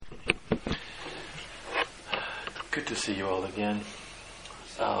Good to see you all again.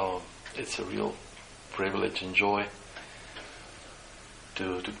 It's a real privilege and joy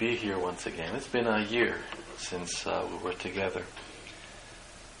to be here once again. It's been a year since we were together,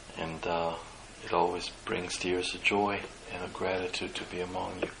 and it always brings tears of joy and of gratitude to be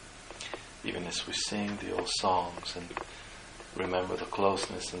among you, even as we sing the old songs and remember the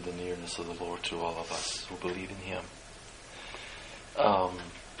closeness and the nearness of the Lord to all of us who believe in Him.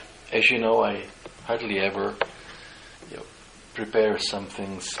 As you know, I hardly ever prepare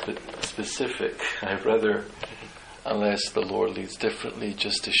something specific. I'd rather, unless the Lord leads differently,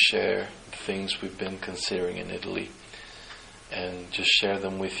 just to share things we've been considering in Italy and just share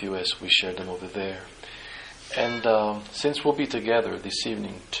them with you as we share them over there. And since we'll be together this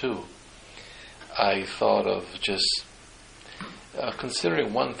evening too, I thought of just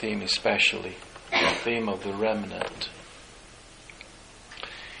considering one theme especially, the theme of the remnant.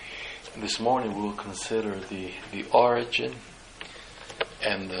 This morning we'll consider the origin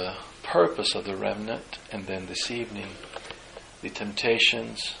and the purpose of the remnant, and then this evening the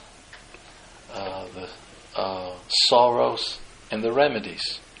temptations, the sorrows, and the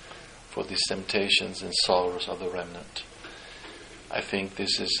remedies for these temptations and sorrows of the remnant. I think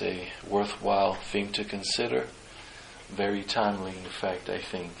this is a worthwhile thing to consider, very timely, in fact, I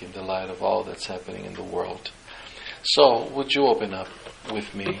think, in the light of all that's happening in the world. So, would you open up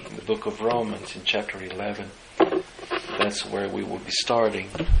with me in the book of Romans in chapter 11? That's where we will be starting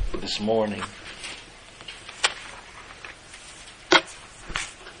this morning.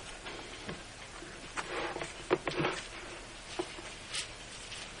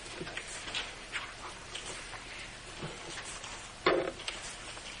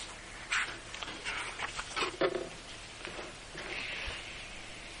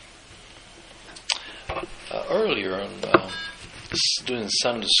 Earlier, during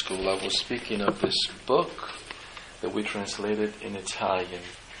Sunday school, I was speaking of this book that we translated in Italian,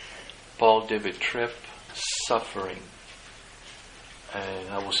 Paul David Tripp, Suffering. And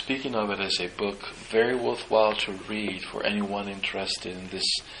I was speaking of it as a book very worthwhile to read for anyone interested in this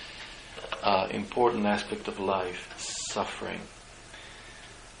important aspect of life, suffering.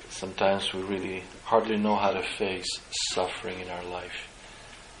 Sometimes we really hardly know how to face suffering in our life,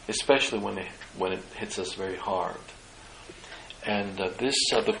 especially when it hits us very hard. And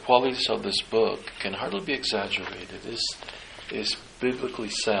the qualities of this book can hardly be exaggerated. Is biblically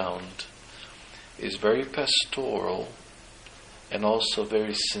sound, is very pastoral, and also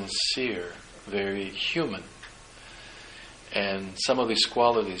very sincere, very human. And some of these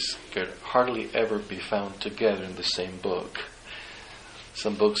qualities can hardly ever be found together in the same book.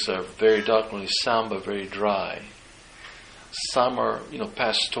 Some books are very doctrinally sound but very dry. Some are,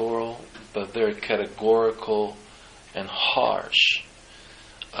 pastoral, but they're categorical and harsh.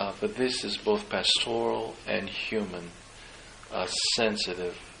 But this is both pastoral and human,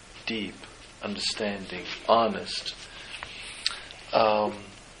 sensitive, deep, understanding, honest. The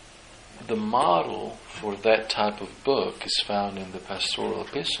model for that type of book is found in the pastoral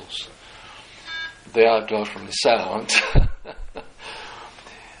epistles. They are doctrinally sound,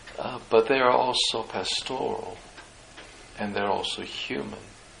 but they are also pastoral, and they're also human,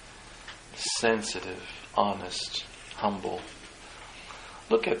 sensitive, honest, humble.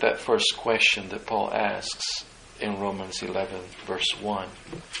 Look at that first question that Paul asks in Romans 11, verse 1.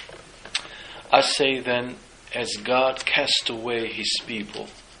 I say then, as God cast away His people.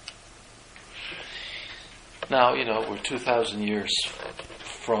 Now, we're 2,000 years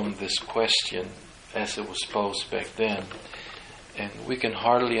from this question as it was posed back then, and we can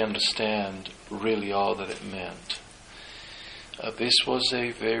hardly understand really all that it meant. This was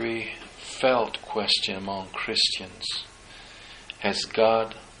a very felt question among Christians. Has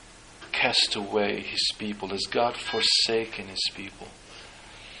God cast away His people? Has God forsaken His people?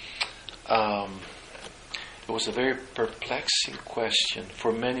 It was a very perplexing question.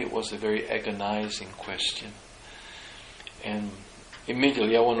 For many it was a very agonizing question. And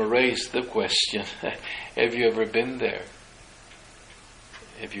immediately I want to raise the question, have you ever been there?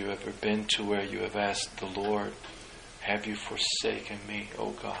 Have you ever been to where you have asked the Lord, have you forsaken me,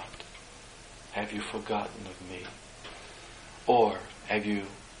 O God? Have you forgotten of me? Or have you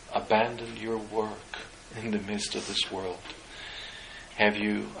abandoned your work in the midst of this world? Have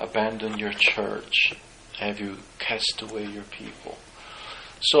you abandoned your church? Have you cast away your people?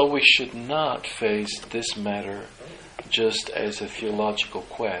 So we should not face this matter just as a theological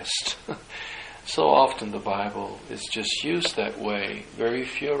quest. So often the Bible is just used that way, very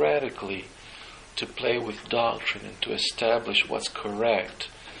theoretically, to play with doctrine and to establish what's correct,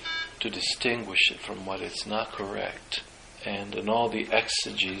 to distinguish it from what is not correct. And in all the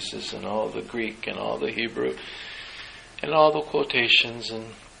exegesis and all the Greek and all the Hebrew, and all the quotations,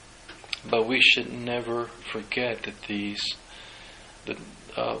 but we should never forget that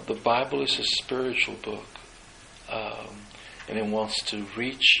the Bible is a spiritual book, and it wants to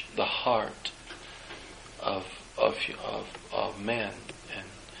reach the heart of men, and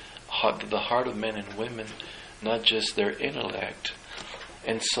the heart of men and women, not just their intellect.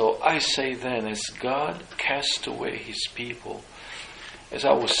 And so I say then, as God cast away His people, as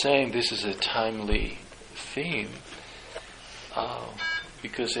I was saying, this is a timely theme,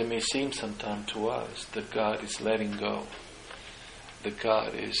 because it may seem sometimes to us that God is letting go, that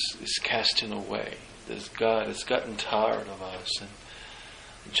God is casting away, that God has gotten tired of us and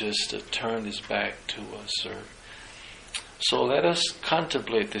just turned His back to us. So let us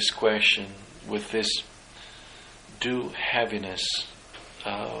contemplate this question with this due heaviness,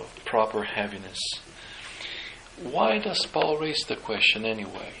 proper heaviness. Why does Paul raise the question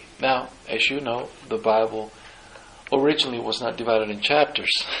anyway? Now, as you know, the Bible originally was not divided in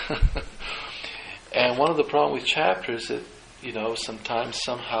chapters. And one of the problems with chapters is that, sometimes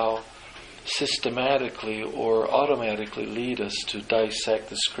somehow systematically or automatically lead us to dissect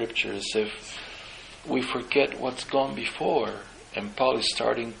the Scriptures if we forget what's gone before and Paul is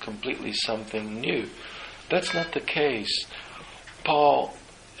starting completely something new. That's not the case. Paul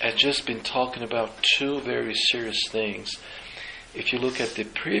has just been talking about two very serious things. If you look at the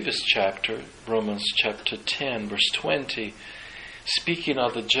previous chapter, Romans chapter 10, verse 20, speaking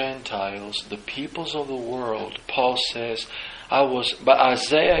of the Gentiles, the peoples of the world, Paul says, but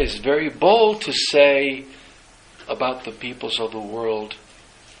Isaiah is very bold to say about the peoples of the world,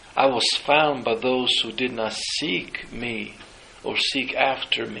 I was found by those who did not seek me or seek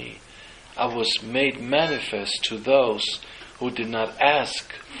after me. I was made manifest to those who did not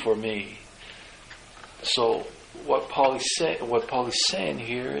ask for me. So what Paul is saying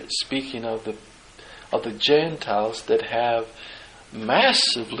here, speaking of the Gentiles that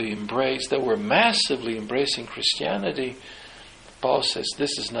were massively embracing Christianity, Paul says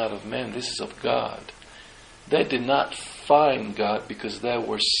this is not of men, this is of God. They did not find God because they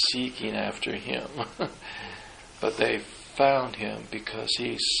were seeking after Him, but they found Him because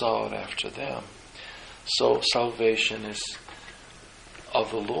He sought after them. So salvation is of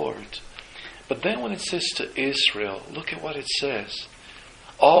the Lord. But then when it says to Israel, look at what it says.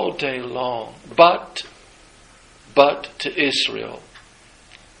 All day long, but to Israel,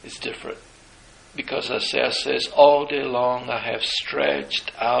 it's different. Because Isaiah says, all day long I have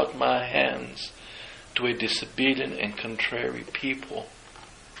stretched out my hands to a disobedient and contrary people.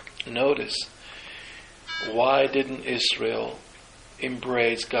 Notice, why didn't Israel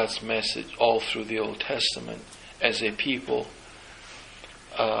embrace God's message all through the Old Testament as a people?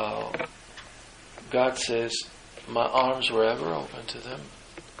 God says, my arms were ever open to them.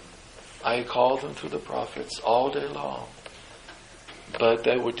 I called them through the prophets all day long. But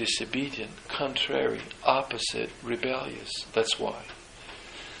they were disobedient, contrary, opposite, rebellious. That's why.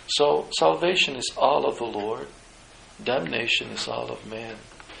 So salvation is all of the Lord. Damnation is all of man.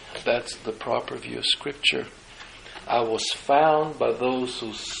 That's the proper view of Scripture. I was found by those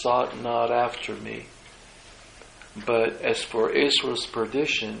who sought not after me. But as for Israel's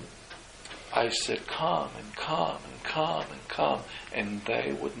perdition, I said, come and come and come and come. And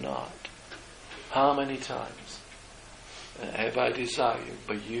they would not. How many times have I desired,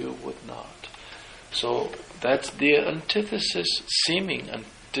 but you would not? So that's the antithesis, seeming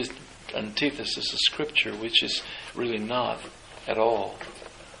antithesis of Scripture, which is really not at all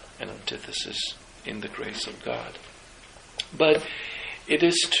an antithesis in the grace of God. But it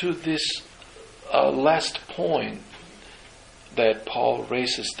is to this last point that Paul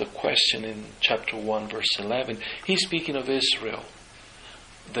raises the question in chapter 1, verse 11. He's speaking of Israel,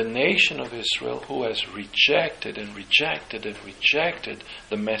 the nation of Israel, who has rejected and rejected and rejected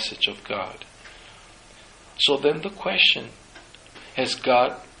the message of God. So then the question, has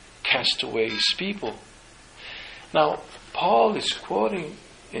God cast away His people? Now, Paul is quoting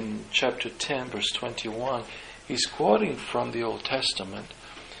in chapter 10, verse 21, he's quoting from the Old Testament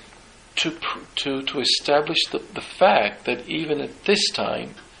to establish the fact that even at this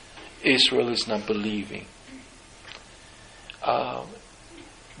time, Israel is not believing.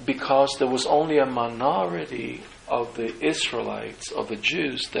 Because there was only a minority of the Israelites, of the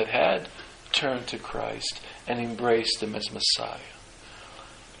Jews, that had turned to Christ and embraced Him as Messiah.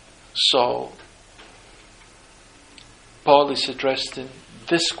 So, Paul is addressing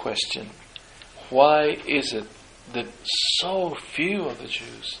this question. Why is it that so few of the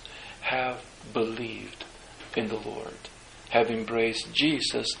Jews have believed in the Lord, have embraced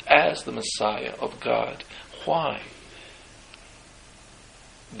Jesus as the Messiah of God? Why?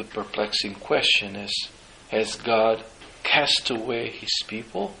 The perplexing question is, has God cast away His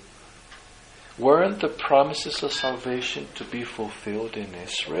people? Weren't the promises of salvation to be fulfilled in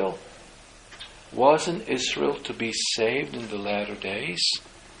Israel? Wasn't Israel to be saved in the latter days?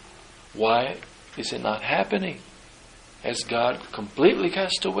 Why is it not happening? Has God completely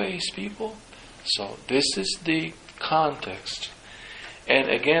cast away His people? So this is the context. And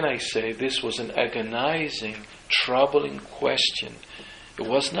again I say, this was an agonizing, troubling question. It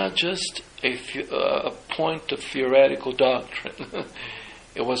was not just a point of theoretical doctrine.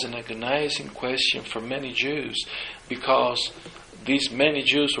 It was an agonizing question for many Jews, because these many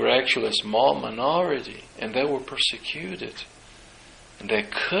Jews were actually a small minority, and they were persecuted. And they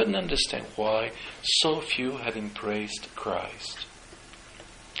couldn't understand why so few had embraced Christ.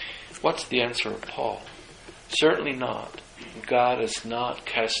 What's the answer of Paul? Certainly not. God has not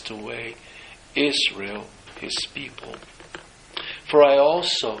cast away Israel, His people. For I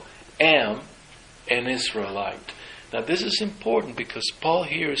also am an Israelite. Now this is important, because Paul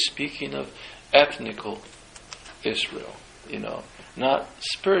here is speaking of ethnical Israel, not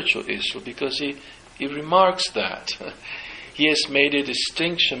spiritual Israel, because he remarks that. He has made a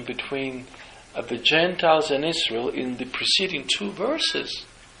distinction between the Gentiles and Israel in the preceding two verses.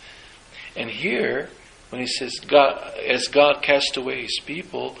 And here, when he says, as God cast away His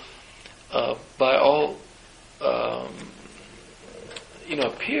people, by all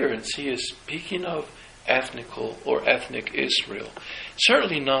appearance, he is speaking of ethnic Israel.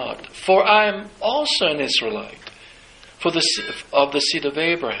 Certainly not. For I am also an Israelite, of the seed of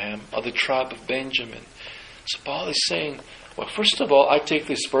Abraham, of the tribe of Benjamin. So Paul is saying, well, first of all, I take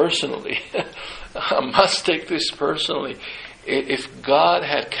this personally. I must take this personally. If God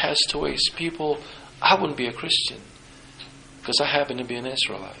had cast away His people, I wouldn't be a Christian, because I happen to be an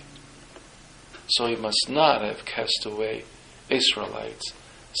Israelite. So He must not have cast away Israelites,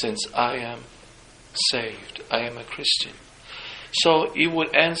 since I am saved. I am a Christian. So he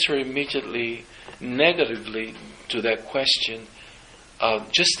would answer immediately negatively to that question,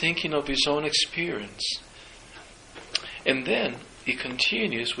 just thinking of his own experience. And then he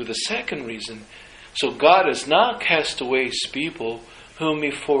continues with the second reason. So God has not cast away His people whom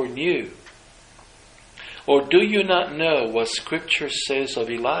He foreknew. Or do you not know what Scripture says of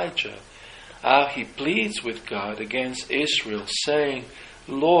Elijah, how he pleads with God against Israel, saying,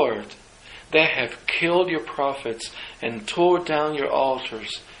 Lord, they have killed your prophets and tore down your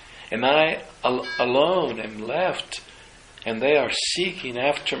altars, and I alone am left, and they are seeking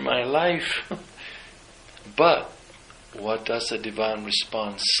after my life. But what does the divine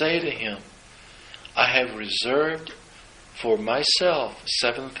response say to him? I have reserved for myself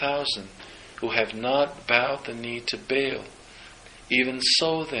 7,000 who have not bowed the knee to Baal. Even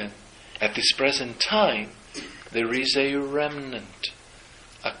so then, at this present time, there is a remnant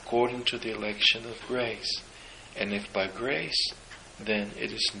according to the election of grace. And if by grace, then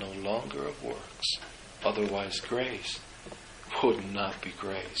it is no longer of works. Otherwise grace would not be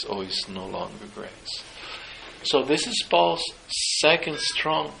grace, or is no longer grace. So this is Paul's second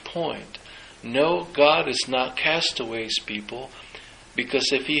strong point. No, God has not cast away His people,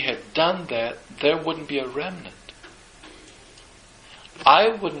 because if He had done that, there wouldn't be a remnant. I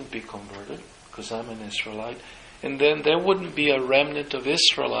wouldn't be converted, because I'm an Israelite, and then there wouldn't be a remnant of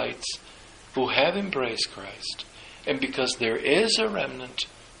Israelites who have embraced Christ. And because there is a remnant,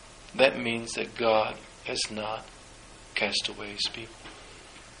 that means that God has not cast away His people,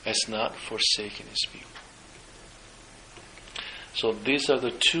 has not forsaken His people. So these are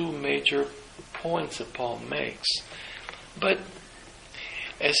the two major points that Paul makes. But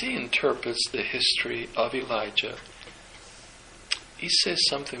as he interprets the history of Elijah, he says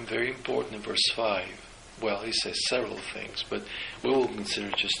something very important in verse 5. Well, he says several things, but we will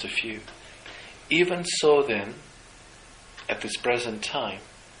consider just a few. Even so then, at this present time,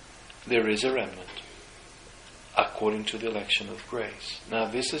 there is a remnant, according to the election of grace. Now,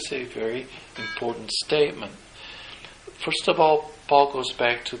 this is a very important statement. First of all, Paul goes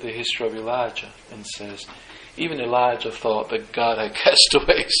back to the history of Elijah and says, even Elijah thought that God had cast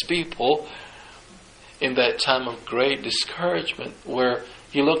away His people in that time of great discouragement, where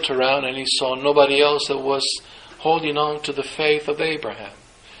he looked around and he saw nobody else that was holding on to the faith of Abraham.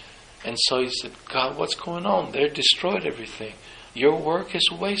 And so he said, God, what's going on? They've destroyed everything. Your work is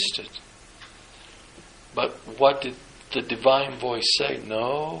wasted. But what did the divine voice say?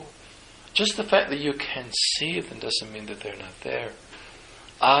 No, just the fact that you can see them doesn't mean that they're not there.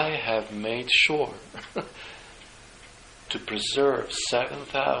 I have made sure to preserve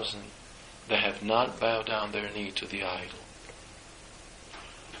 7,000 that have not bowed down their knee to the idol.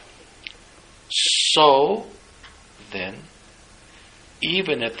 So, then,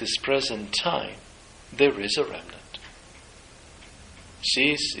 even at this present time, there is a remnant.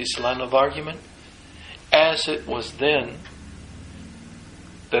 See his line of argument? As it was then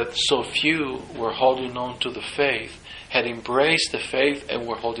that so few were holding on to the faith, had embraced the faith and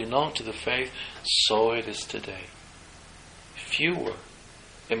were holding on to the faith, so it is today. Fewer,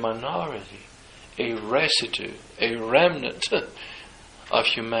 a minority, a residue, a remnant of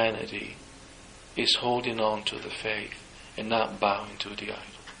humanity is holding on to the faith and not bowing to the idol.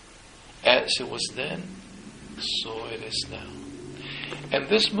 As it was then, so it is now. And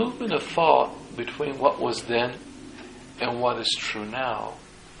this movement of thought between what was then and what is true now,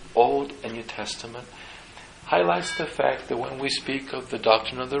 Old and New Testament, highlights the fact that when we speak of the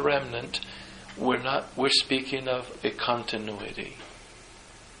doctrine of the remnant, we're speaking of a continuity.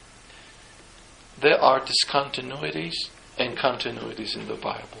 There are discontinuities and continuities in the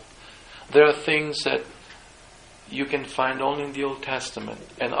Bible. There are things that you can find only in the Old Testament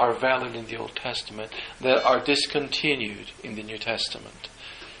and are valid in the Old Testament that are discontinued in the New Testament.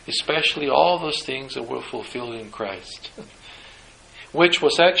 Especially all those things that were fulfilled in Christ. Which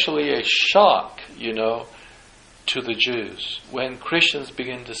was actually a shock, to the Jews. When Christians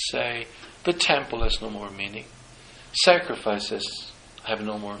begin to say, the temple has no more meaning. Sacrifices have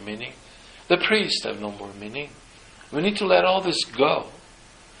no more meaning. The priests have no more meaning. We need to let all this go.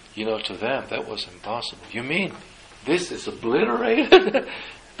 To them, that was impossible. You mean this is obliterated?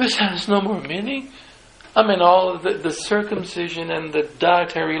 This has no more meaning? I mean, all of the circumcision and the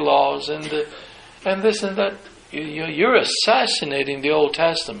dietary laws and this and that. You're assassinating the Old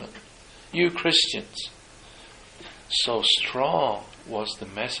Testament, you Christians. So strong was the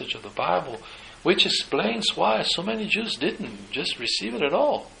message of the Bible, which explains why so many Jews didn't just receive it at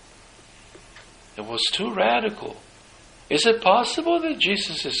all. It was too radical. Is it possible that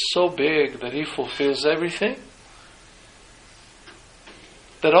Jesus is so big that He fulfills everything?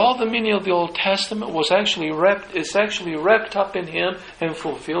 That all the meaning of the Old Testament is actually wrapped up in Him and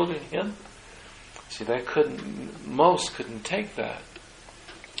fulfilled in Him? See, most couldn't take that.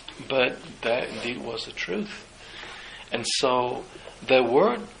 But that indeed was the truth. And so there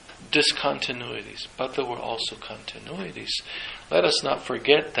were discontinuities, but there were also continuities. Let us not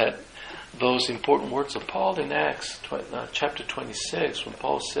forget that those important words of Paul in Acts chapter 26, when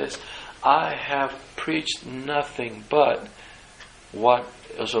Paul says, I have preached nothing but what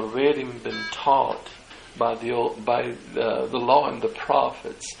has already been taught by the law and the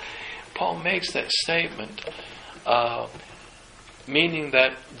prophets. Paul makes that statement, meaning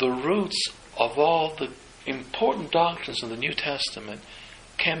that the roots of all the important doctrines of the New Testament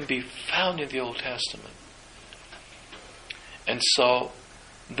can be found in the Old Testament. And so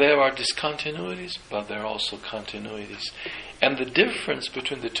there are discontinuities, but there are also continuities. And the difference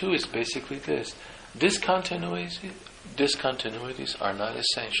between the two is basically this. Discontinuities are not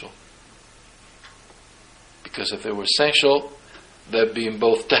essential. Because if they were essential, they'd be in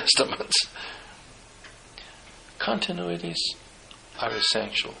both testaments. Continuities are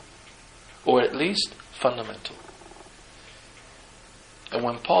essential, or at least fundamental. And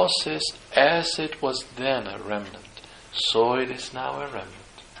when Paul says, as it was then a remnant, so it is now a remnant,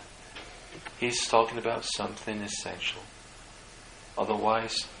 he's talking about something essential.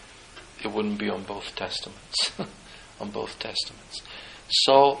 Otherwise, it wouldn't be on both testaments. On both testaments.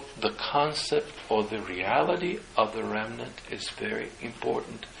 So the concept or the reality of the remnant is very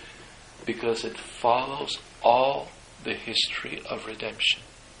important because it follows all the history of redemption.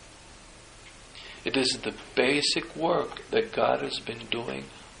 It is the basic work that God has been doing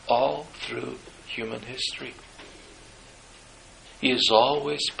all through human history. He has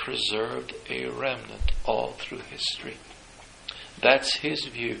always preserved a remnant all through history. That's His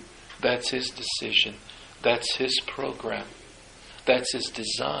view. That's His decision. That's His program. That's His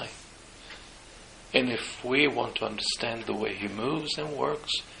design. And if we want to understand the way He moves and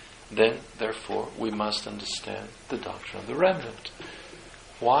works, then, therefore, we must understand the doctrine of the remnant.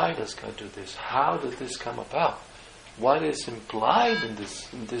 Why does God do this? How did this come about? What is implied in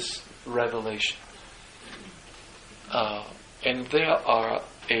this revelation? And there are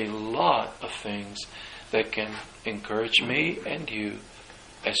a lot of things that can encourage me and you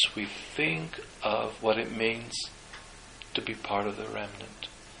as we think of what it means to be part of the remnant,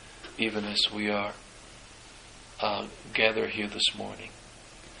 even as we are gathered here this morning.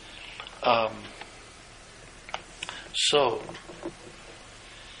 So,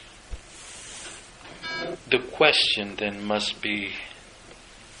 the question then must be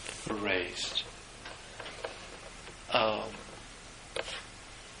raised.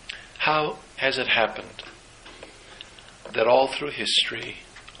 How has it happened that all through history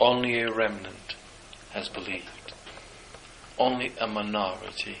only a remnant has believed? Only a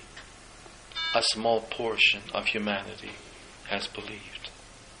minority, a small portion of humanity has believed.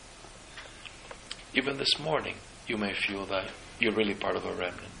 Even this morning, you may feel that you're really part of a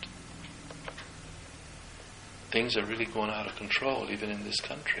remnant. Things are really going out of control, even in this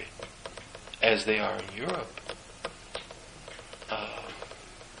country, as they are in Europe.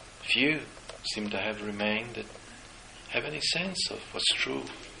 Few seem to have remained that have any sense of what's true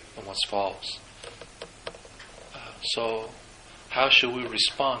and what's false. So, how should we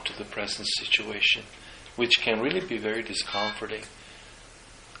respond to the present situation, which can really be very discomforting,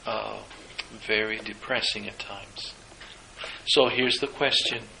 very depressing at times? So here's the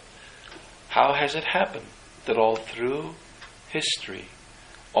question: how has it happened that all through history,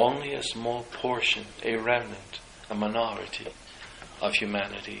 only a small portion, a remnant, a minority of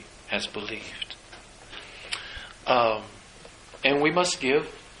humanity has believed? And we must give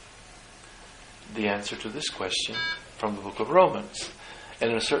the answer to this question from the book of Romans.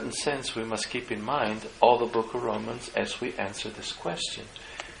 And in a certain sense, we must keep in mind all the book of Romans as we answer this question.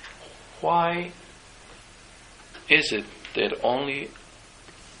 Why is it that only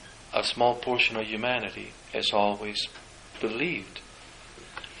a small portion of humanity has always believed?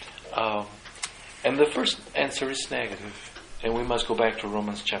 And the first answer is negative. And we must go back to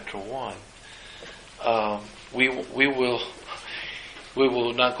Romans chapter 1. We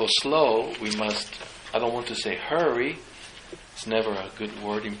will not go slow. We must, I don't want to say hurry. It's never a good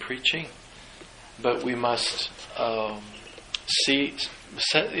word in preaching. But we must see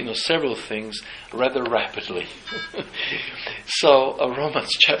several things rather rapidly. So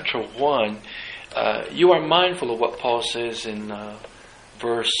Romans chapter 1, you are mindful of what Paul says in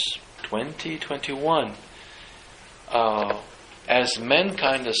verse 20, 21. As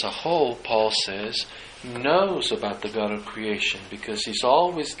mankind as a whole, Paul says, knows about the God of creation, because he's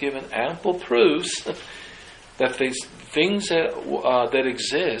always given ample proofs that these things that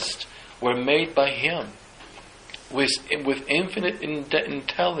exist were made by him with infinite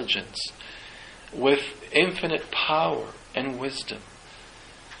intelligence, with infinite power and wisdom.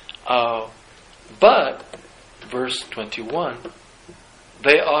 But, verse 21,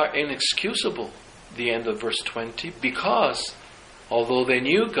 they are inexcusable, the end of verse 20, because although they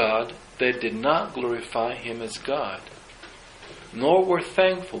knew God, they did not glorify Him as God, nor were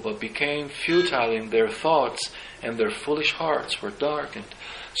thankful, but became futile in their thoughts, and their foolish hearts were darkened.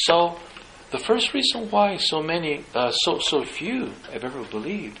 So, the first reason why so few have ever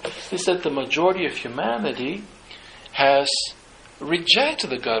believed is that the majority of humanity has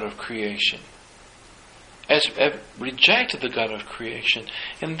rejected the God of creation. Has rejected the God of creation.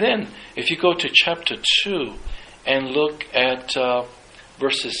 And then, if you go to chapter 2 and look at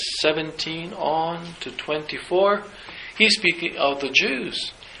verses 17 on to 24, he's speaking of the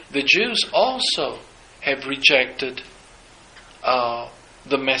Jews. The Jews also have rejected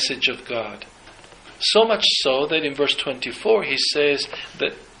the message of God. So much so that in verse 24 he says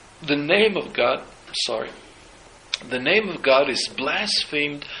that the name of God is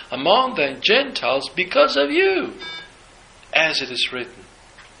blasphemed among the Gentiles because of you, as it is written.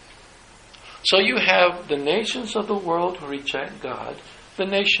 So you have the nations of the world who reject God, the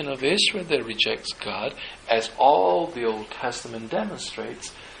nation of Israel that rejects God, as all the Old Testament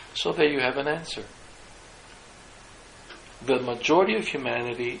demonstrates. So there you have an answer. The majority of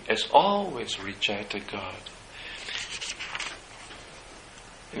humanity has always rejected God.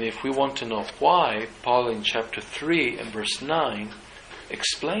 And if we want to know why, Paul in chapter 3 and verse 9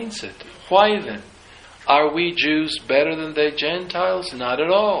 explains it. Why then? Are we Jews better than the Gentiles? Not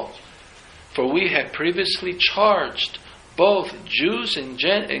at all. For we have previously charged both Jews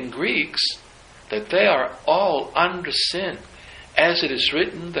and Greeks that they are all under sin. As it is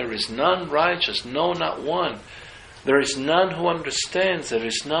written, there is none righteous, no, not one. There is none who understands. There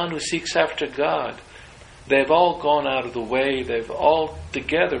is none who seeks after God. They've all gone out of the way. They've all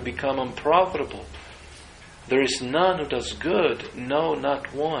together become unprofitable. There is none who does good. No,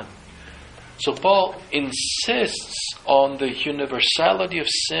 not one. So Paul insists on the universality of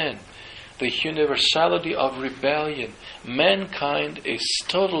sin, the universality of rebellion. Mankind is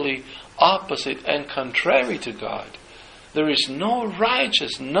totally opposite and contrary to God. There is no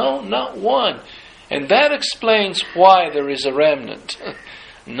righteous, no, not one. And that explains why there is a remnant.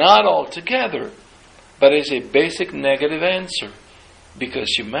 Not altogether, but is a basic negative answer. Because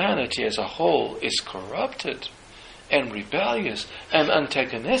humanity as a whole is corrupted and rebellious and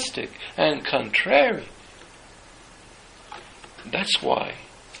antagonistic and contrary. That's why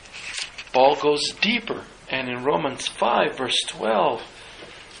Paul goes deeper. And in Romans 5 verse 12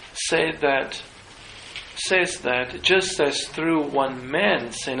 says that just as through one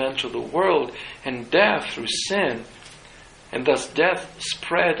man sin entered the world, and death through sin, and thus death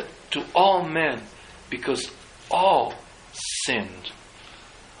spread to all men, because all sinned.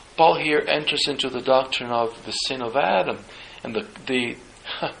 Paul here enters into the doctrine of the sin of Adam and the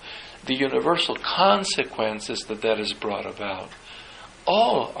universal consequences that has brought about.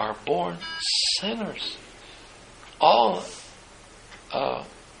 All are born sinners. All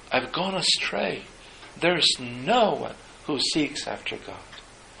have gone astray. There is no one who seeks after God.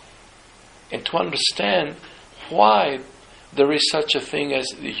 And to understand why there is such a thing as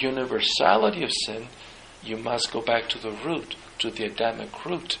the universality of sin, you must go back to the root, to the Adamic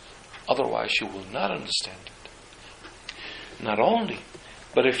root. Otherwise you will not understand it. Not only,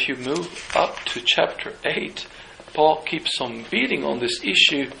 but if you move up to chapter 8, Paul keeps on beating on this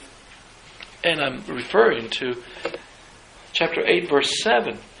issue, and I'm referring to chapter 8 verse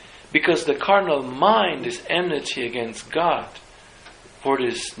 7, because the carnal mind is enmity against God, for it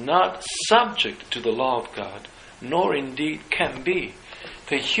is not subject to the law of God, nor indeed can be.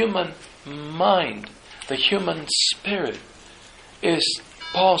 The human mind, the human spirit is,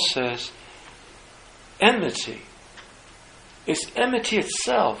 Paul says, enmity. It's enmity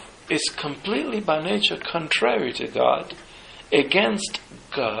itself. Is completely by nature contrary to God, against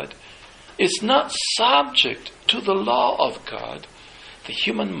God. It's not subject to the law of God. The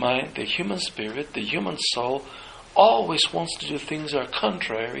human mind, the human spirit, the human soul always wants to do things that are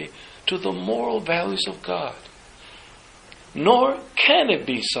contrary to the moral values of God. Nor can it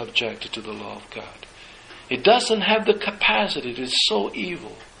be subjected to the law of God. It doesn't have the capacity. It is so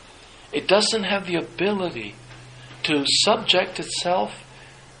evil. It doesn't have the ability to subject itself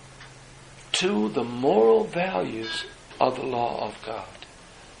to the moral values of the law of God.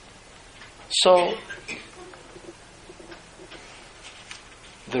 So,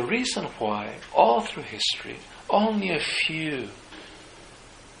 the reason why all through history only a few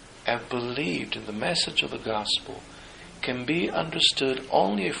have believed in the message of the gospel can be understood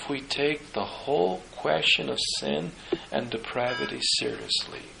only if we take the whole question of sin and depravity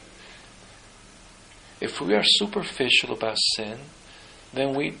seriously. If we are superficial about sin,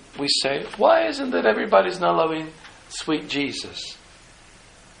 then we say, why isn't it everybody's not loving sweet Jesus?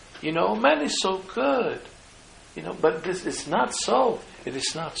 Man is so good. But this is not so. It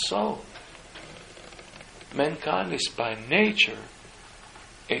is not so. Mankind is by nature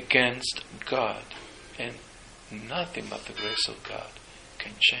against God. And nothing but the grace of God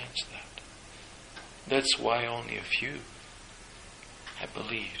can change that. That's why only a few have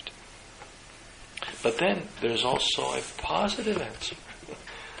believed. But then there's also a positive answer.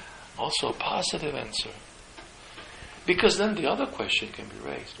 Also a positive answer. Because then the other question can be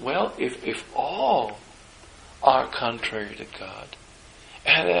raised. Well, if all are contrary to God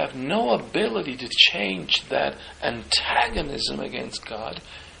and have no ability to change that antagonism against God,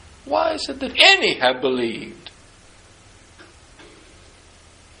 why is it that any have believed?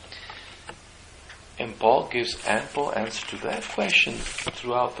 And Paul gives ample answer to that question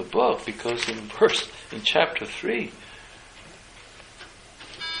throughout the book, because in chapter 3,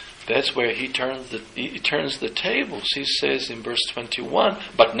 that's where he turns the tables. He says in verse 21,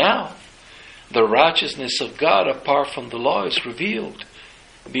 but now the righteousness of God apart from the law is revealed,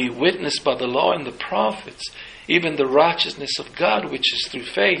 be witnessed by the law and the prophets, even the righteousness of God which is through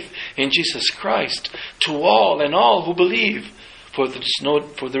faith in Jesus Christ, to all and all who believe, for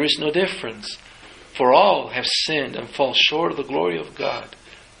there is no difference. For all have sinned and fall short of the glory of God.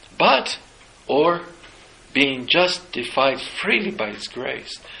 But, or being justified freely by His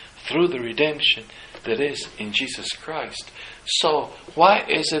grace, through the redemption that is in Jesus Christ. So, why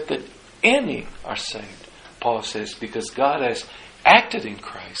is it that any are saved? Paul says, because God has acted in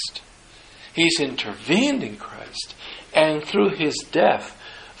Christ. He's intervened in Christ. And through His death,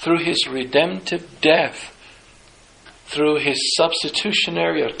 through His redemptive death, through His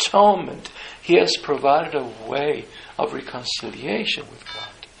substitutionary atonement, He has provided a way of reconciliation with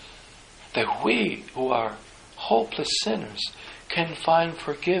God. That we, who are hopeless sinners, can find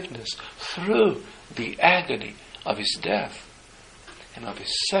forgiveness through the agony of His death and of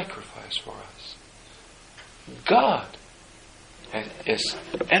His sacrifice for us. God has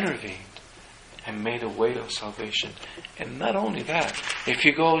intervened and made a way of salvation. And not only that, if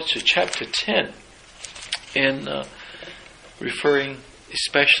you go to chapter 10, and referring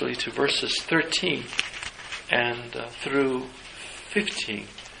especially to verses 13 and through 15,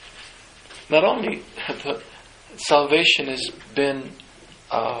 not only the salvation has been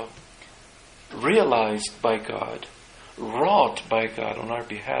realized by God, wrought by God on our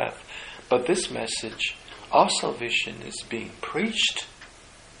behalf, but this message of salvation is being preached.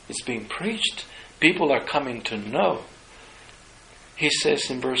 It's being preached. People are coming to know. He says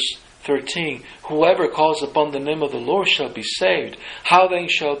in verse 13, whoever calls upon the name of the Lord shall be saved. How then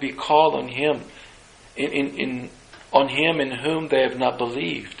shall we call on Him? In on him in whom they have not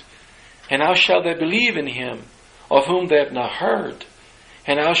believed? And how shall they believe in him of whom they have not heard?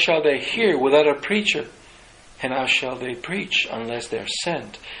 And how shall they hear without a preacher? And how shall they preach unless they are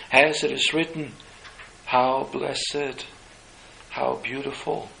sent? As it is written, how blessed, how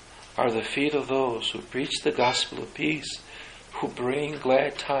beautiful are the feet of those who preach the gospel of peace, who bring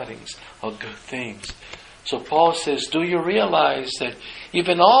glad tidings of good things. So Paul says, do you realize that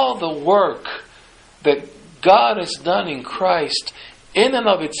even all the work that God has done in Christ in and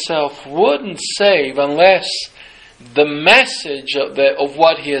of itself wouldn't save unless the message of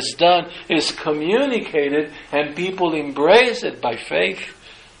what He has done is communicated and people embrace it by faith?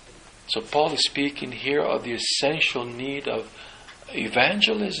 So Paul is speaking here of the essential need of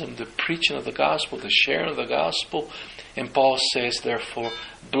evangelism, the preaching of the gospel, the sharing of the gospel. And Paul says, therefore,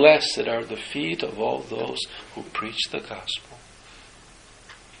 blessed are the feet of all those who preach the gospel.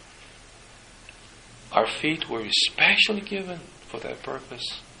 Our feet were especially given for that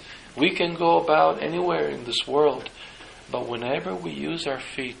purpose. We can go about anywhere in this world, but whenever we use our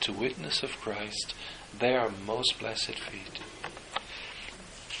feet to witness of Christ, they are most blessed feet.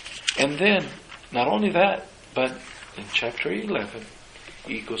 And then, not only that, but in chapter 11,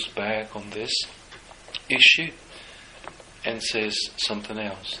 he goes back on this issue and says something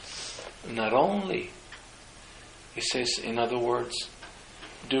else. Not only, he says, in other words,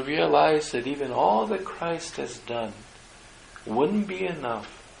 do you realize that even all that Christ has done wouldn't be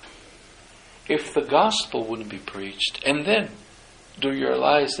enough if the gospel wouldn't be preached? And then, do you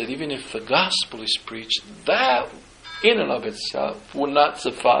realize that even if the gospel is preached, that in and of itself would not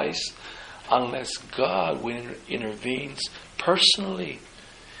suffice unless God intervenes personally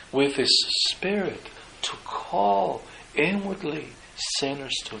with His Spirit to call inwardly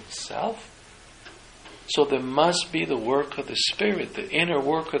sinners to Himself? So there must be the work of the Spirit, the inner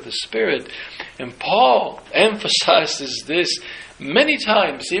work of the Spirit. And Paul emphasizes this many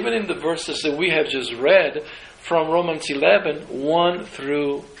times, even in the verses that we have just read from Romans 11, 1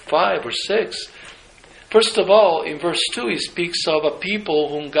 through 5 or 6. First of all, in verse 2, he speaks of a people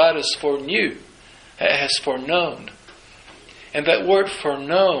whom God has foreknown. And that word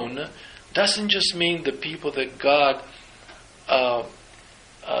foreknown doesn't just mean the people that God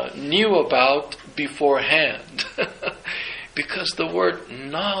knew about beforehand. Because the word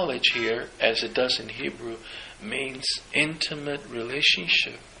knowledge here, as it does in Hebrew, means intimate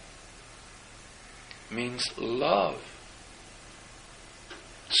relationship. Means love.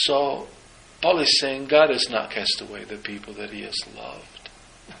 So, Paul is saying God has not cast away the people that He has loved.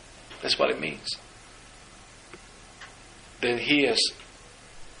 That's what it means. That He has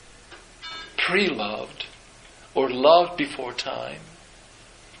pre-loved or loved before time.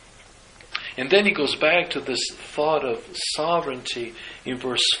 And then he goes back to this thought of sovereignty in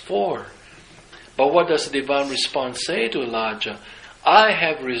verse 4. But what does the divine response say to Elijah? I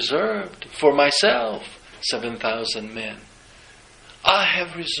have reserved for myself 7,000 men. I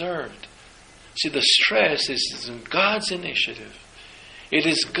have reserved. See, the stress is in God's initiative. It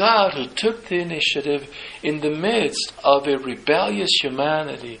is God who took the initiative in the midst of a rebellious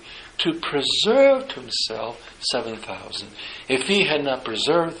humanity to preserve to Himself 7,000. If He had not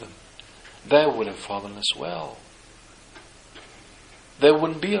preserved them, they would have fallen as well. There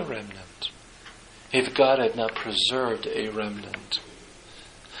wouldn't be a remnant if God had not preserved a remnant.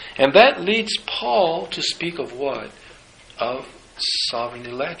 And that leads Paul to speak of what? Of sovereign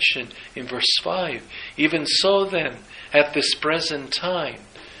election in verse 5. Even so then, at this present time,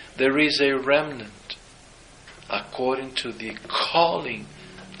 there is a remnant according to the calling,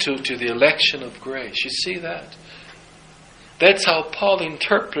 to the election of grace. You see that? That's how Paul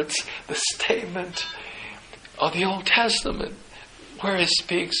interprets the statement of the Old Testament, where he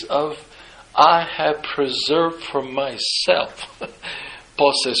speaks of, I have preserved for myself.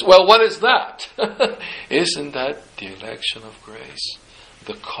 Paul says, well, what is that? Isn't that the election of grace?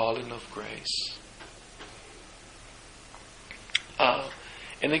 The calling of grace?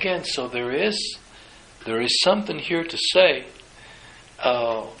 And again, so there is something here to say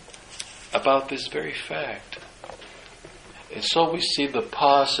about this very fact. And so we see the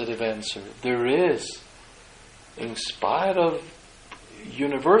positive answer. There is, in spite of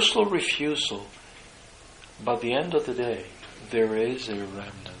universal refusal, by the end of the day, there is a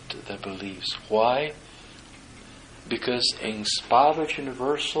remnant that believes. Why? Because in spite of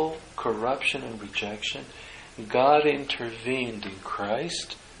universal corruption and rejection, God intervened in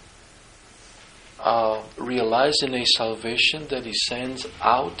Christ, realizing a salvation that He sends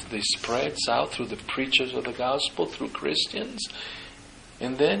out, that He spreads out through the preachers of the gospel, through Christians.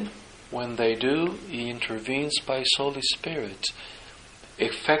 And then, when they do, He intervenes by His Holy Spirit,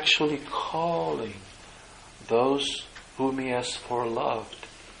 effectually calling those whom He has foreloved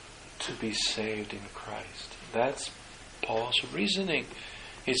to be saved in Christ. That's Paul's reasoning.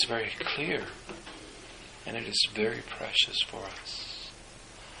 It's very clear, and it is very precious for us.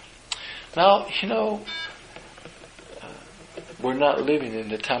 Now, we're not living in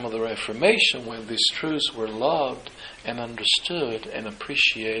the time of the Reformation when these truths were loved and understood and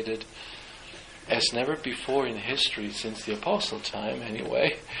appreciated as never before in history, since the Apostle time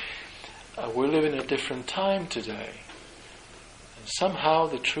anyway. We're living in a different time today. And somehow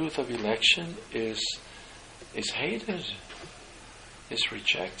the truth of election is hated, is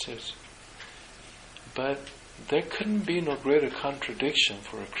rejected. But there couldn't be no greater contradiction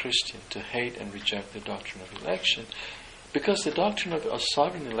for a Christian to hate and reject the doctrine of election, because the doctrine of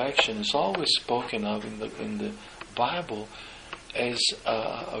sovereign election is always spoken of in the Bible as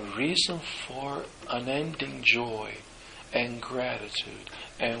a reason for unending joy and gratitude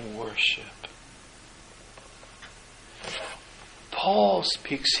and worship. Paul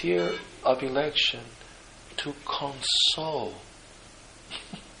speaks here of election to console,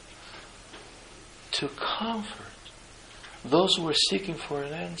 to comfort those who are seeking for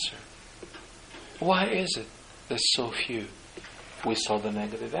an answer. Why is it that so few? We saw the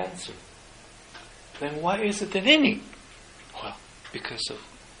negative answer. Then why is it that any? Well, because of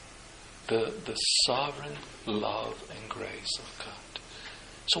the sovereign love and grace of God.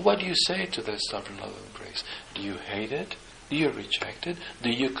 So what do you say to that sovereign love and grace? Do you hate it? Do you reject it? Do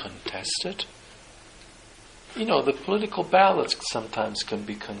you contest it? The political ballots sometimes can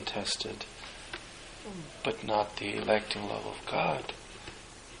be contested, but not the electing love of God.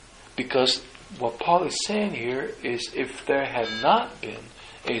 Because what Paul is saying here is, if there had not been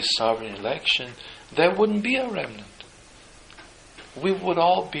a sovereign election, there wouldn't be a remnant. We would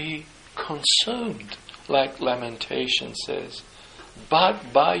all be consumed, like Lamentation says.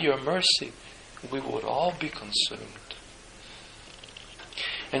 But by your mercy, we would all be consumed.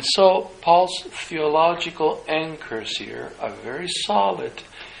 And so Paul's theological anchors here are very solid.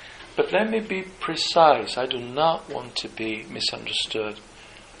 But let me be precise. I do not want to be misunderstood.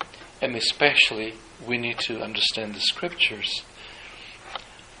 And especially, we need to understand the Scriptures.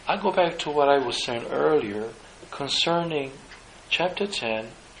 I go back to what I was saying earlier concerning chapter 10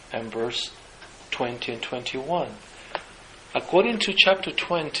 and verse 20 and 21. According to chapter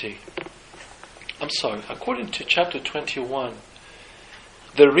 21,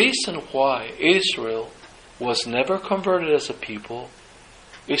 the reason why Israel was never converted as a people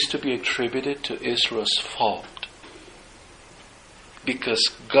is to be attributed to Israel's fault. Because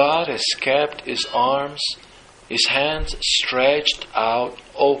God has kept His arms, His hands stretched out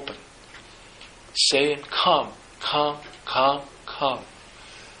open, saying, come, come, come, come.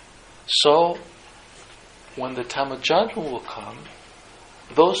 So, when the time of judgment will come,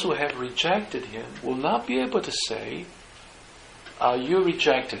 those who have rejected Him will not be able to say, you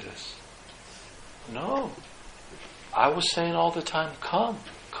rejected us. No. I was saying all the time, come,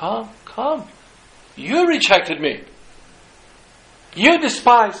 come, come. You rejected me. You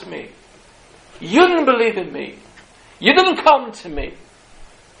despised me. You didn't believe in me. You didn't come to me.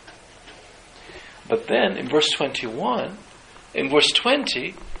 But then in verse 21, in verse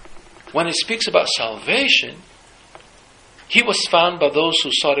 20, when he speaks about salvation, He was found by those who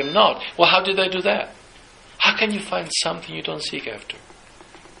sought Him not. Well, how did they do that? How can you find something you don't seek after?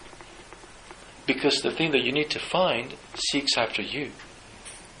 Because the thing that you need to find seeks after you.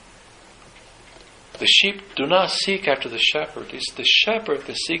 The sheep do not seek after the shepherd. It's the shepherd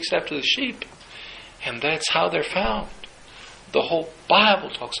that seeks after the sheep. And that's how they're found. The whole Bible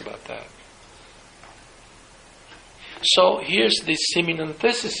talks about that. So here's the seeming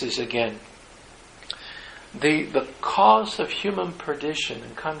antithesis again. The cause of human perdition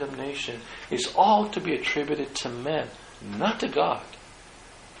and condemnation is all to be attributed to men, not to God.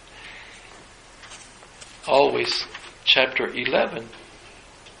 Always, chapter 11,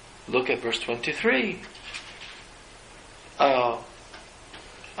 look at verse 23.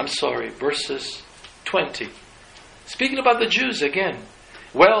 Verses 20. Speaking about the Jews again.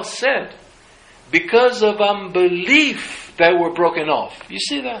 Well said. Because of unbelief they were broken off. You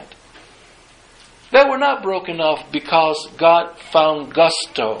see that? They were not broken off because God found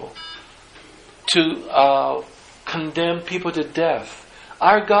gusto to condemn people to death.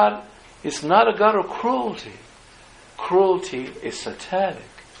 Our God is not a God of cruelty. Cruelty is satanic.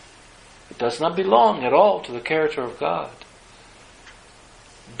 It does not belong at all to the character of God.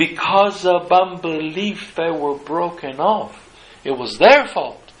 Because of unbelief they were broken off. It was their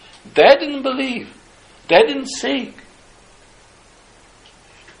fault. They didn't believe. They didn't seek.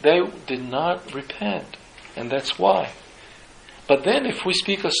 They did not repent. And that's why. But then if we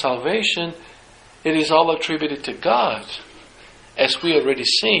speak of salvation, It is all attributed to God, as we already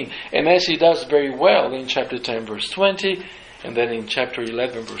seen, and as He does very well in chapter 10, verse 20, and then in chapter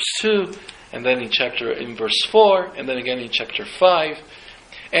 11, verse 2, and then in verse 4, and then again in chapter 5.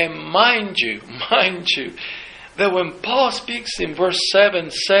 And mind you, that when Paul speaks in verse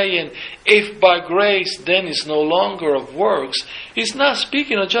 7 saying, if by grace then is no longer of works, he's not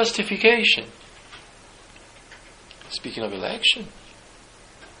speaking of justification. He's speaking of election.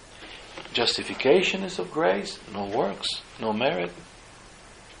 Justification is of grace, no works, no merit.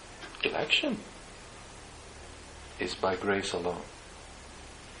 Election is by grace alone,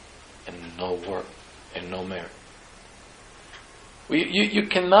 and no work, and no merit. You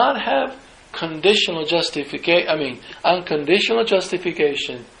cannot have unconditional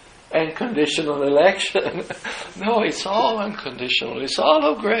justification and conditional election. No, it's all unconditional. It's all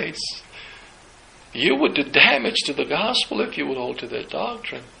of grace. You would do damage to the gospel if you would hold to that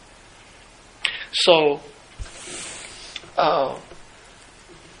doctrine. So,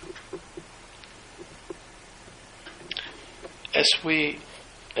 as we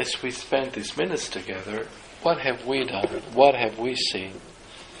spent these minutes together, what have we done? What have we seen?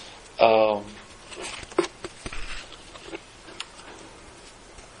 Well,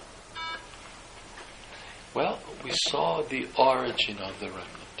 we saw the origin of the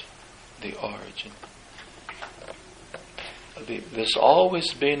remnant. The origin. There's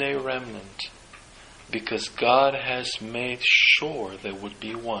always been a remnant because God has made sure there would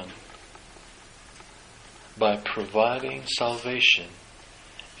be one by providing salvation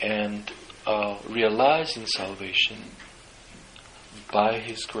and realizing salvation by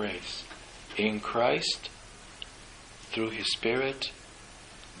His grace in Christ, through His Spirit,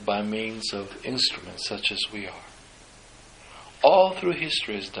 by means of instruments such as we are. All through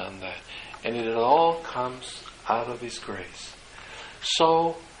history has done that, and it all comes out of His grace.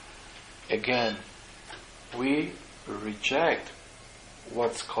 So, again, we reject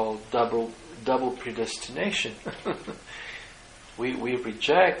what's called double predestination. We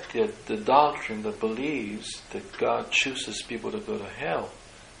reject the doctrine that believes that God chooses people to go to hell.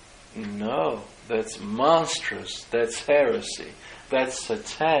 No, that's monstrous. That's heresy. That's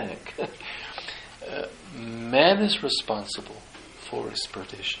satanic. Man is responsible for his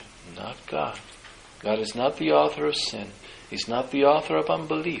perdition, not God. God is not the author of sin. He's not the author of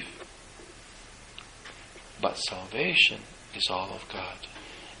unbelief. But salvation is all of God.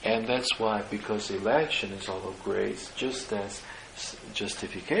 And that's why, because election is all of grace, just as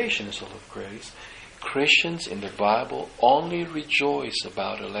justification is all of grace, Christians in the Bible only rejoice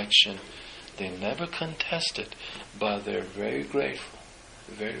about election. They never contest it, but they're very grateful.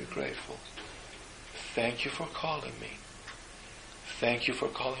 Very grateful. Thank you for calling me. Thank you for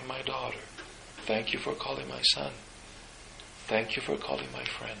calling my daughter. Thank you for calling my son. Thank you for calling my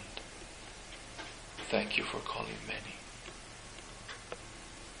friend. Thank you for calling many.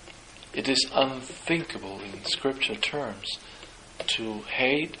 It is unthinkable in Scripture terms to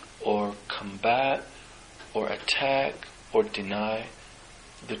hate or combat or attack or deny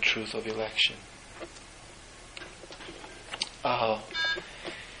the truth of election. Now,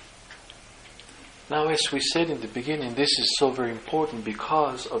 as we said in the beginning, this is so very important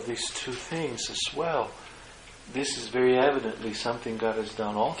because of these two things as well. This is very evidently something God has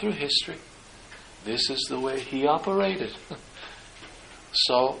done all through history. This is the way He operated.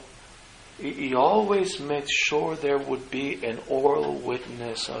 So, He always made sure there would be an oral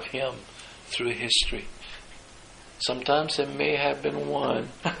witness of Him through history. Sometimes there may have been one,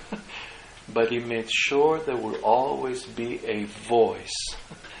 but He made sure there would always be a voice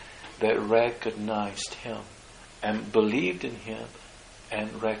that recognized Him and believed in Him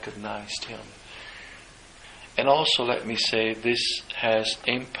and recognized Him. And also, let me say, this has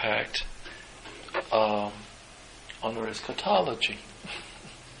impact on our eschatology.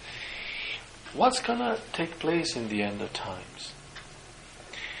 What's going to take place in the end of times?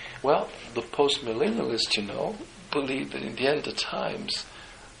 Well, the post-millennialists, believe that in the end of times,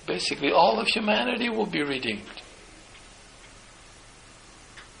 basically all of humanity will be redeemed.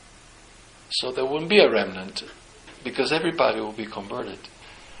 So there wouldn't be a remnant, because everybody will be converted.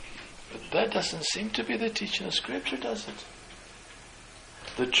 But that doesn't seem to be the teaching of Scripture, does it?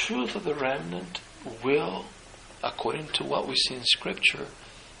 The truth of the remnant will, according to what we see in Scripture,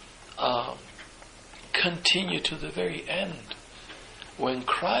 continue to the very end. When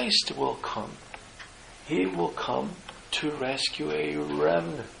Christ will come, He will come to rescue a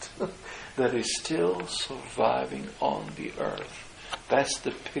remnant that is still surviving on the earth. That's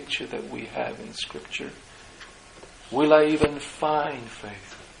the picture that we have in Scripture. Will I even find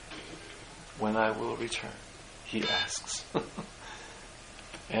faith when I will return? He asks.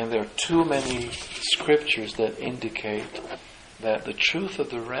 And there are too many scriptures that indicate that the truth of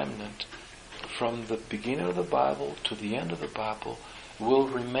the remnant, from the beginning of the Bible to the end of the Bible, will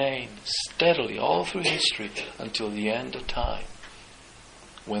remain steadily all through history until the end of time,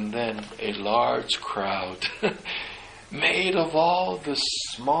 when then a large crowd made of all the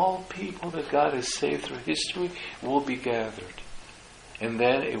small people that God has saved through history will be gathered. And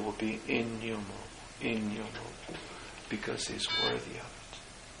then it will be innumerable, because He's worthy of it.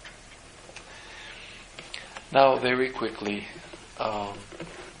 Now, very quickly,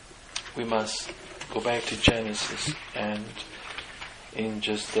 we must go back to Genesis, and in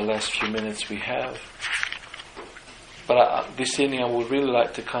just the last few minutes we have. But this evening I would really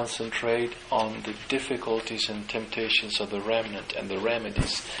like to concentrate on the difficulties and temptations of the remnant and the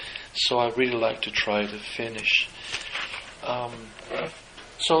remedies. So I really like to try to finish.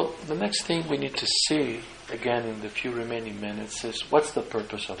 So the next thing we need to see, again in the few remaining minutes, is what's the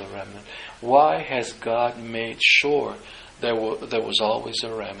purpose of the remnant? Why has God made sure there was always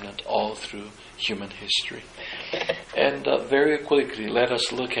a remnant all through human history? And very quickly, let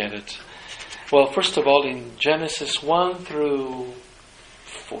us look at it. Well, first of all, in Genesis 1 through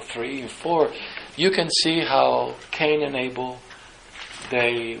 3 and 4, you can see how Cain and Abel,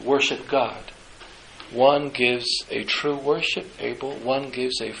 they worship God. One gives a true worship, Abel. One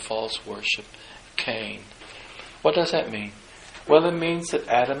gives a false worship, Cain. What does that mean? Well, it means that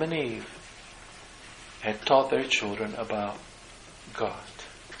Adam and Eve had taught their children about God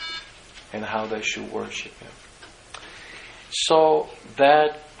and how they should worship Him. So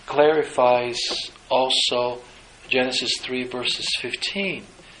that clarifies also Genesis 3 verses 15,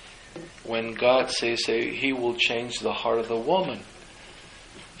 when God says He will change the heart of the woman.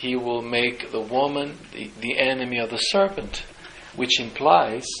 He will make the woman the enemy of the serpent, which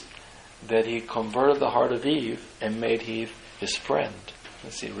implies that He converted the heart of Eve and made Eve His friend.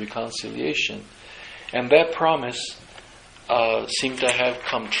 Let's see, reconciliation. And that promise seemed to have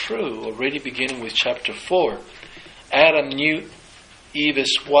come true already beginning with chapter 4. Adam knew Eve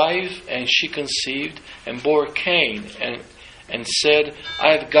his wife, and she conceived and bore Cain, and said,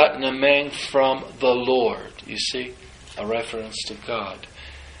 I have gotten a man from the Lord. You see, a reference to God.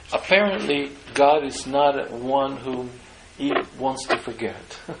 Apparently, God is not one whom Eve wants to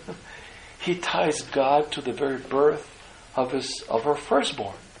forget. He ties God to the very birth of her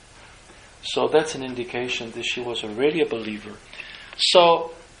firstborn. So that's an indication that she was already a believer.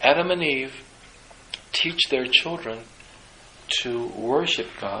 So Adam and Eve teach their children to worship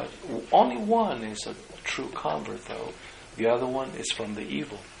God. Only one is a true convert, though. The other one is from the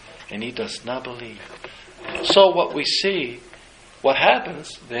evil, and he does not believe. So what we see, what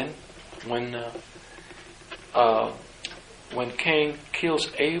happens then when Cain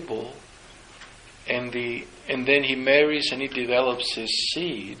kills Abel, and then he marries and he develops his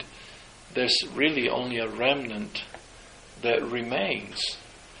seed, there's really only a remnant that remains.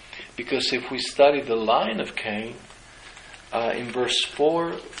 Because if we study the line of Cain, in verse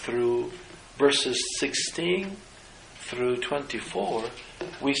 4 through verses 16 through 24,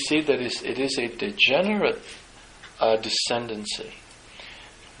 we see that it is a degenerate descendancy.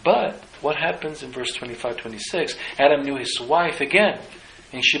 But what happens in verse 25-26? Adam knew his wife again,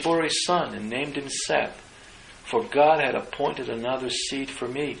 and she bore a son and named him Seth. For God had appointed another seed for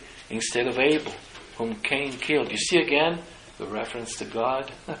me instead of Abel, whom Cain killed. You see again the reference to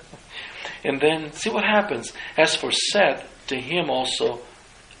God? And then see what happens. As for Seth, to him also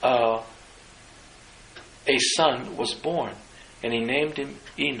a son was born, and he named him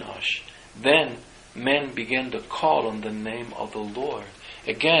Enosh. Then men began to call on the name of the Lord.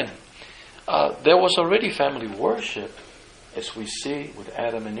 Again, there was already family worship, as we see with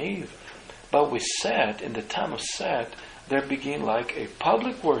Adam and Eve. But with Seth, in the time of Seth, there began like a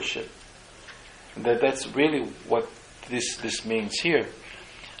public worship. That's really what this means here.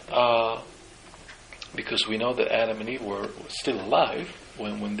 Because we know that Adam and Eve were still alive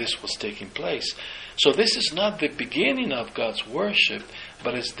when this was taking place. So this is not the beginning of God's worship,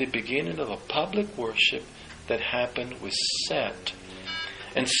 but it's the beginning of a public worship that happened with Seth.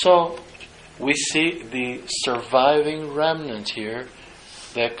 And so we see the surviving remnant here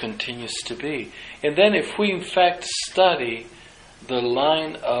that continues to be. And then if we in fact study the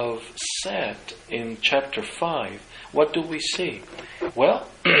line of Seth in chapter 5, what do we see? Well,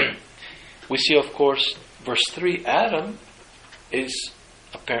 we see, of course, verse 3, Adam is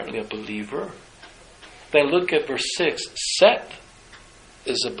apparently a believer. Then look at verse 6, Seth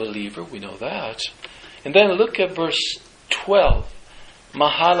is a believer, we know that. And then look at verse 12,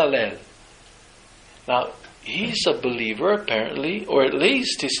 Mahalalel. Now, he's a believer apparently, or at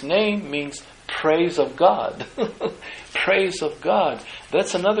least his name means praise of God. Praise of God.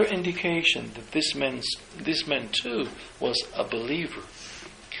 That's another indication that this man too was a believer.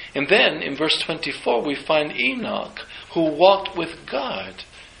 And then in verse 24 we find Enoch, who walked with God.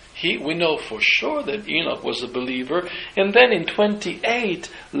 We know for sure that Enoch was a believer. And then in 28,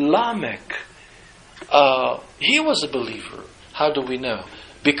 Lamech, he was a believer. How do we know?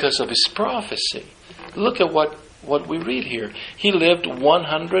 Because of his prophecy. Look at what we read here. He lived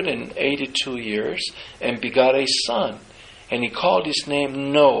 182 years and begot a son. And he called his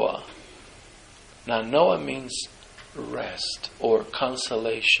name Noah. Now Noah means rest or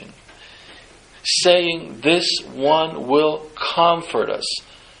consolation. Saying, this one will comfort us,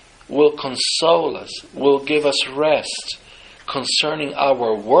 will console us, will give us rest concerning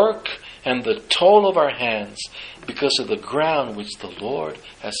our work and the toil of our hands, because of the ground which the Lord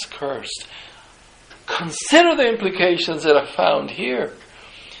has cursed. Consider the implications that are found here.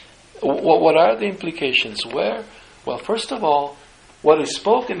 What are the implications? Where? Well, first of all, what is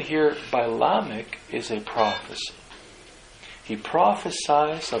spoken here by Lamech is a prophecy. He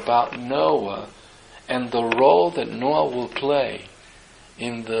prophesies about Noah and the role that Noah will play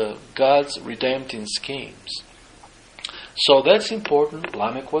in God's redemptive schemes. So that's important.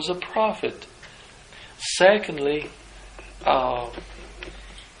 Lamech was a prophet. Secondly,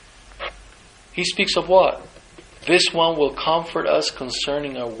 he speaks of what? This one will comfort us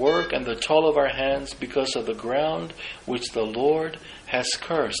concerning our work and the toil of our hands, because of the ground which the Lord has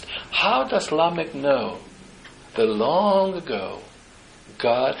cursed. How does Lamech know that long ago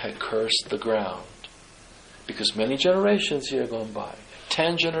God had cursed the ground? Because many generations here gone by.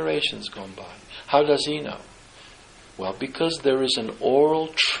 10 generations gone by. How does he know? Well, because there is an oral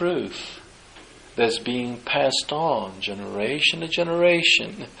truth that's being passed on generation to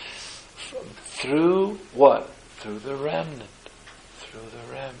generation through what? Through the remnant. Through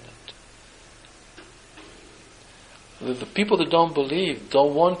the remnant. The people that don't believe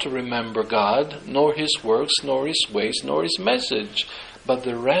don't want to remember God, nor His works, nor His ways, nor His message. But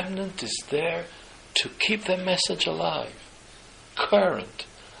the remnant is there to keep that message alive, current,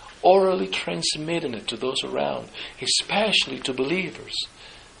 orally transmitting it to those around, especially to believers.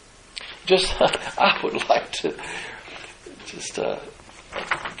 I would like to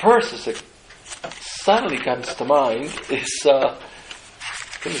verses that suddenly comes to mind is I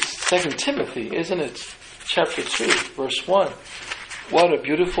think it's 2 Timothy, isn't it? Chapter 2, verse 1. What a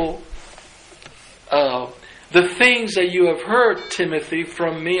beautiful the things that you have heard, Timothy,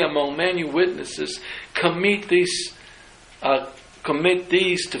 from me among many witnesses, commit these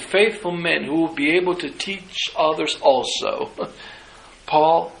to faithful men who will be able to teach others also.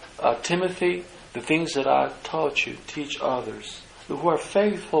 Paul, Timothy, the things that I taught you, teach others who are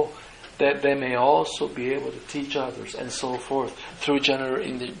faithful, that they may also be able to teach others, and so forth through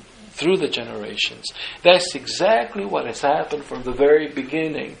the generations. That's exactly what has happened from the very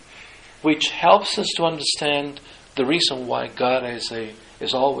beginning, which helps us to understand the reason why God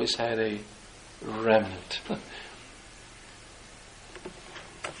has always had a remnant.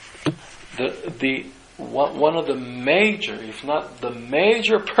 One of the major, if not the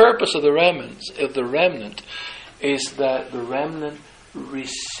major purpose of the remnant is that the remnant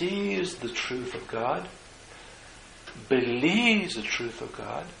receives the truth of God, believes the truth of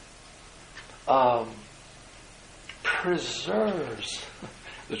God, preserves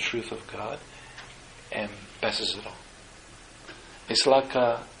the truth of God, and passes it on. It's like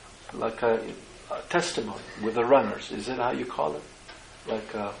a testimony with the runners. Is it how you call it?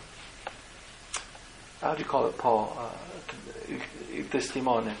 How do you call it, Paul?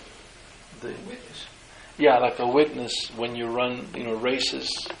 Testimony. Witness. Yeah, like a witness when you run,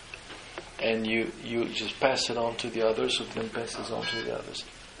 races, and you just pass it on to the others, who then passes on to the others.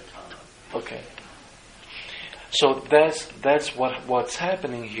 Okay. So that's what's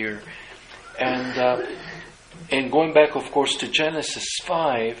happening here, and going back, of course, to Genesis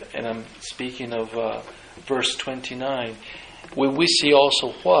 5, and I'm speaking of verse 29, when we see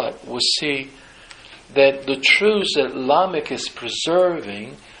also what? We see that the truths that Lamech is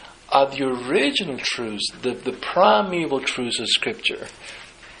preserving are the original truths, the primeval truths of Scripture.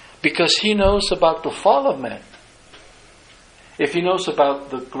 Because he knows about the fall of man. If he knows about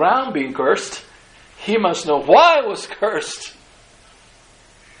the ground being cursed, he must know why it was cursed.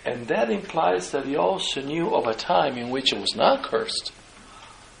 And that implies that he also knew of a time in which it was not cursed.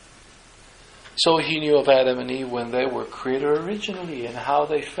 So he knew of Adam and Eve when they were created originally and how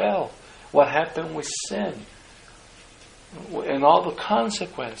they fell. What happened with sin. And all the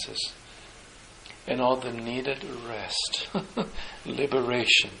consequences. And all the needed rest.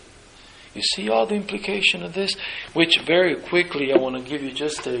 Liberation. You see all the implication of this? Which very quickly I want to give you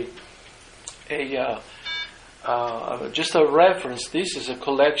just a just a reference. This is a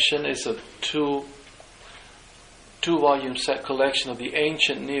collection. It's a two-volume set collection of the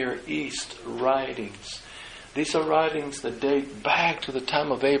ancient Near East writings. These are writings that date back to the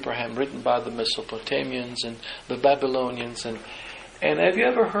time of Abraham, written by the Mesopotamians and the Babylonians. And have you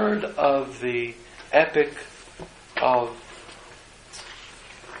ever heard of the epic of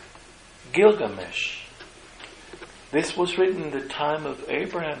Gilgamesh? This was written in the time of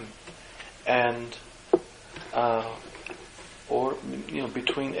Abraham, and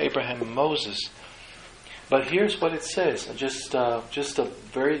between Abraham and Moses. But here's what it says, just a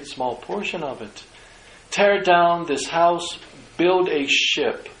very small portion of it. Tear down this house, build a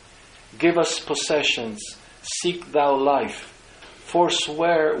ship, give us possessions, seek thou life,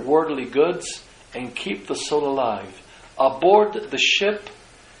 forswear worldly goods, and keep the soul alive. Aboard the ship,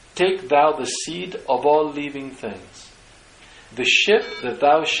 take thou the seed of all living things. The ship that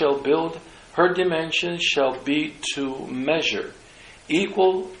thou shalt build, her dimensions shall be to measure.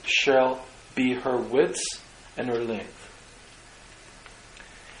 Equal shall be her widths and her length.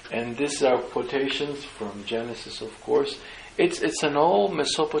 And these are quotations from Genesis, of course. It's an old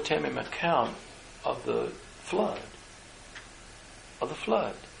Mesopotamian account of the flood.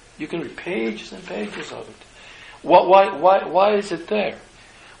 You can read pages and pages of it. Why is it there?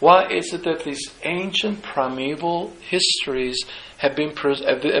 Why is it that these ancient primeval histories have been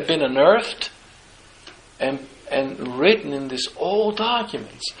unearthed and written in these old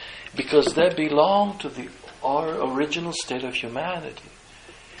documents? Because they belong to our original state of humanity.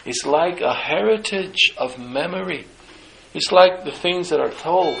 It's like a heritage of memory. It's like the things that are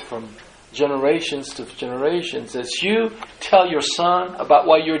told from generations to generations. As you tell your son about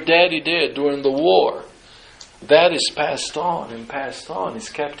what your daddy did during the war, that is passed on and passed on. It's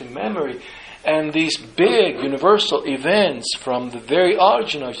kept in memory. And these big universal events from the very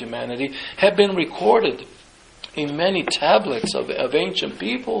origin of humanity have been recorded in many tablets of ancient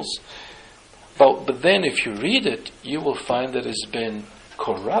peoples. But then if you read it, you will find that it's been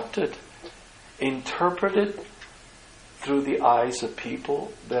corrupted, interpreted through the eyes of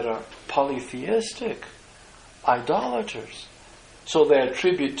people that are polytheistic, idolaters. So they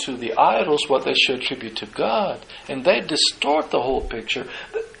attribute to the idols what they should attribute to God. And they distort the whole picture.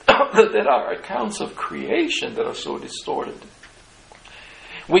 There are accounts of creation that are so distorted.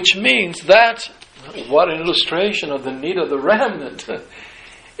 Which means that, what an illustration of the need of the remnant.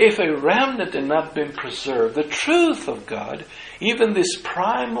 If a remnant had not been preserved, the truth of God, even this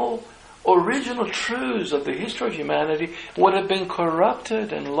primal, original truths of the history of humanity, would have been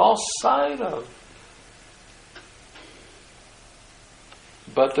corrupted and lost sight of.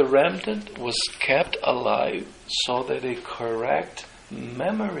 But the remnant was kept alive so that a correct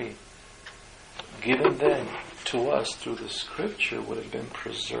memory given then to us through the Scripture would have been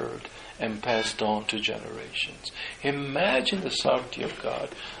preserved and passed on to generations. Imagine the sovereignty of God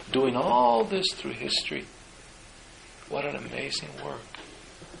doing all this through history. What an amazing work.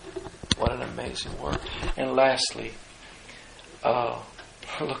 What an amazing work. And lastly,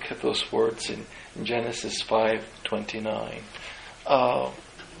 look at those words in Genesis 5:29.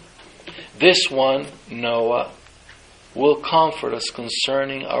 This one, Noah, will comfort us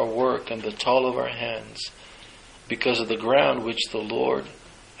concerning our work and the toil of our hands, because of the ground which the Lord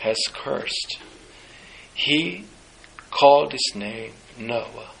has cursed. He called his name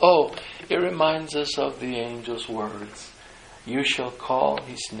Noah. Oh, it reminds us of the angel's words. You shall call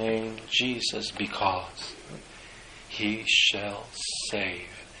his name Jesus, because he shall save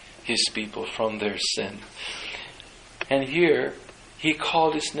his people from their sin. And here, he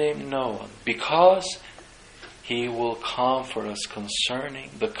called his name Noah, because he will comfort us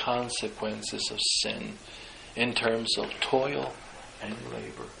concerning the consequences of sin in terms of toil and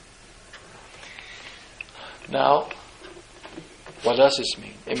labor. Now, what does this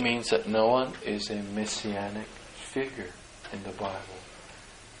mean? It means that Noah is a messianic figure in the Bible.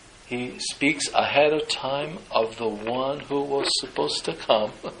 He speaks ahead of time of the one who was supposed to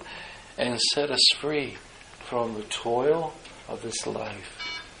come and set us free from the toil of this life,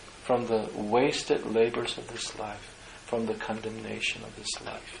 from the wasted labors of this life, from the condemnation of this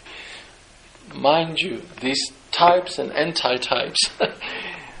life. Mind you, these types and anti-types,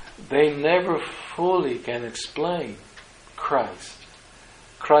 they never fully can explain Christ.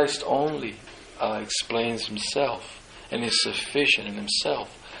 Christ only explains himself and is sufficient in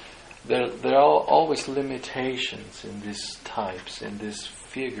himself. There are always limitations in these types, in these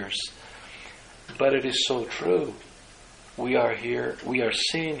figures. But it is so true. We are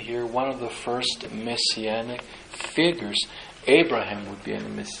seeing here one of the first messianic figures. Abraham would be a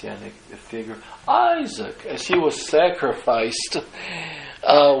messianic figure. Isaac, as he was sacrificed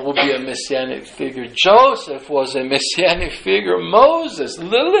will be a messianic figure. Joseph was a messianic figure. Moses, the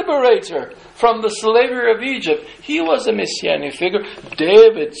liberator from the slavery of Egypt, he was a messianic figure.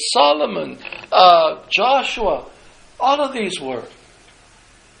 David, Solomon, Joshua, all of these were.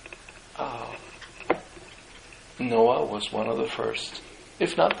 Noah was one of the first,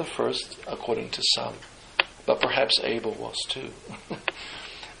 if not the first, according to some. But perhaps Abel was too.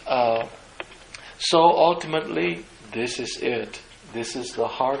 So ultimately, this is it. This is the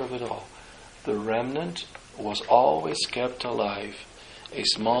heart of it all. The remnant was always kept alive. A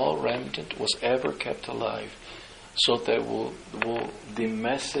small remnant was ever kept alive. So that the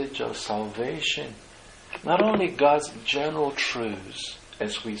message of salvation, not only God's general truths,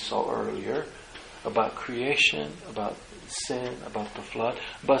 as we saw earlier, about creation, about sin, about the flood,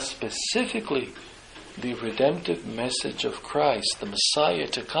 but specifically the redemptive message of Christ, the Messiah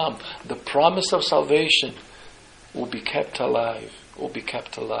to come, the promise of salvation will be kept alive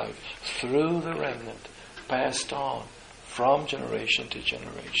through the remnant, passed on from generation to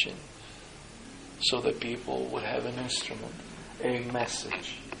generation, so that people would have an instrument, a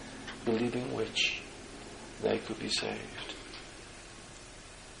message, believing which they could be saved.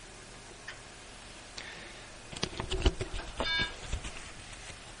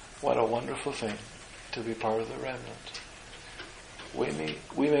 What a wonderful thing to be part of the remnant.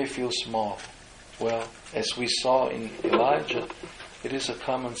 We may feel small. Well, as we saw in Elijah, it is a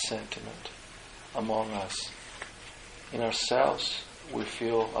common sentiment among us. In ourselves, we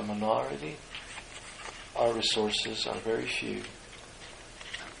feel a minority. Our resources are very few.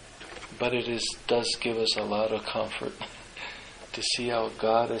 But it does give us a lot of comfort to see how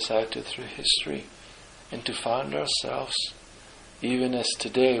God has acted through history and to find ourselves, even as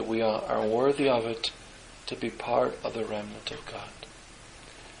today we are worthy of it, to be part of the remnant of God.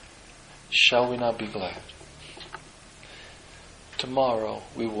 Shall we not be glad? Tomorrow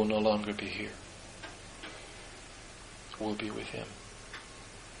we will no longer be here. We'll be with Him.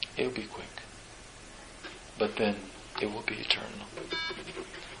 It'll be quick. But then it will be eternal.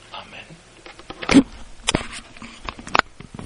 Amen.